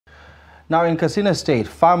Now in KATSINA State,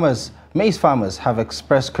 maize farmers have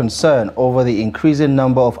expressed concern over the increasing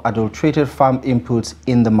number of adulterated farm inputs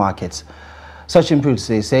in the markets. Such inputs,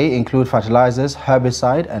 they say, include fertilizers,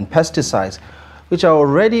 herbicide and pesticides, which are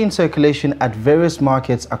already in circulation at various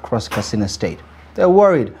markets across KATSINA State. They're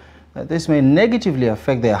worried that this may negatively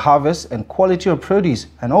affect their harvest and quality of produce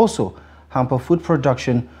and also hamper food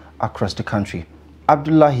production across the country.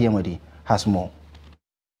 Abdullahi has more.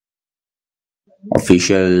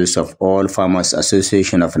 Officials of All Farmers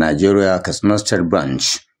Association of Nigeria KATSINA State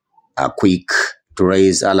branch are quick to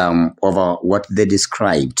raise alarm over what they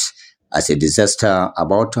described as a disaster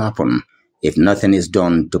about to happen if nothing is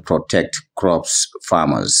done to protect crops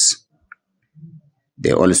farmers.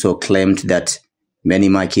 They also claimed that many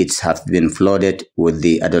markets have been flooded with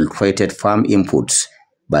the adulterated farm inputs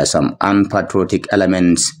by some unpatriotic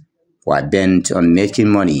elements who are bent on making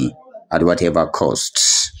money at whatever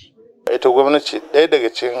costs. The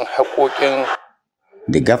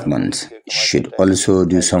government should also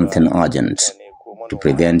do something urgent to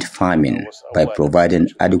prevent famine by providing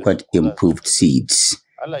adequate improved seeds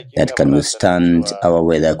that can withstand our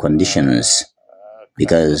weather conditions,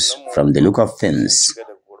 because from the look of things,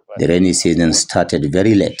 the rainy season started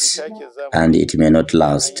very late and it may not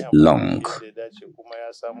last long.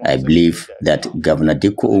 I believe that Governor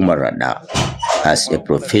Dikko Umarada, as a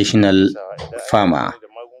professional farmer,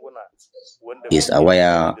 is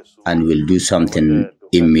aware and will do something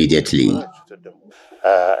immediately.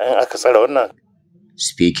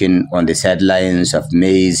 Speaking on the sidelines of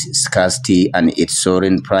maize scarcity and its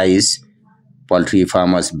soaring price, poultry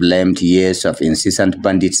farmers blamed years of incessant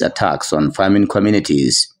bandits' attacks on farming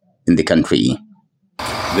communities in the country.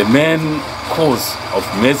 The main cause of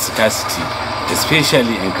maize scarcity,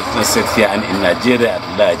 especially in KATSINA State here and in Nigeria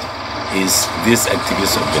at large, is this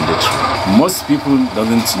activity of banditry. Most people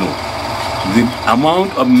don't know the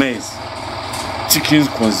amount of maize chickens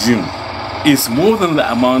consume is more than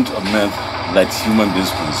the amount of maize that human beings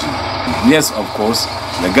consume. Yes, of course,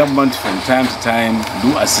 the government from time to time do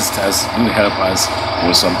assist us, do help us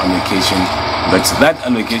with some allocation, but that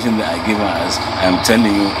allocation that are given us, I'm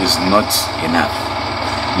telling you, is not enough.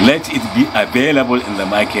 Let it be available in the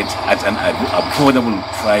market at an affordable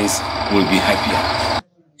price, we'll be happier.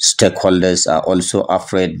 Stakeholders are also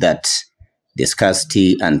afraid that the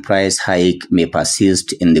scarcity and price hike may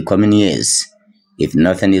persist in the coming years if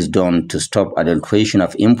nothing is done to stop adulteration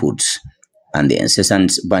of inputs and the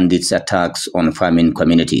incessant bandits' attacks on farming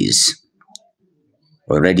communities.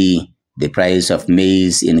 Already, the price of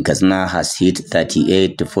maize in KATSINA has hit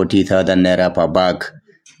 38 to 40,000 naira per bag,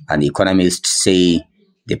 and economists say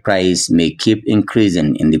the price may keep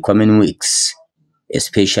increasing in the coming weeks,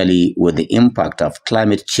 especially with the impact of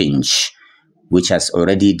climate change, which has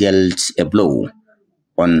already dealt a blow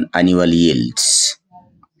on annual yields.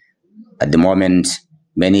 At the moment,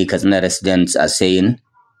 many KATSINA residents are saying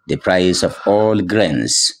the price of all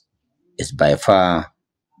grains is by far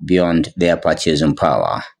beyond their purchasing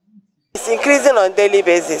power. It's increasing on a daily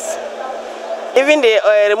basis. Even the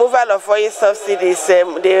removal of oil subsidy is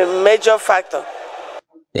the major factor.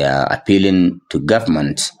 They are appealing to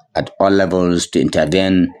government at all levels to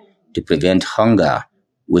intervene to prevent hunger,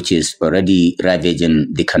 which is already ravaging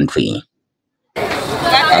the country.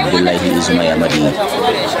 Abdullahi Ismail Amadi,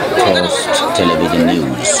 Post Television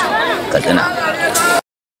News, KATSINA.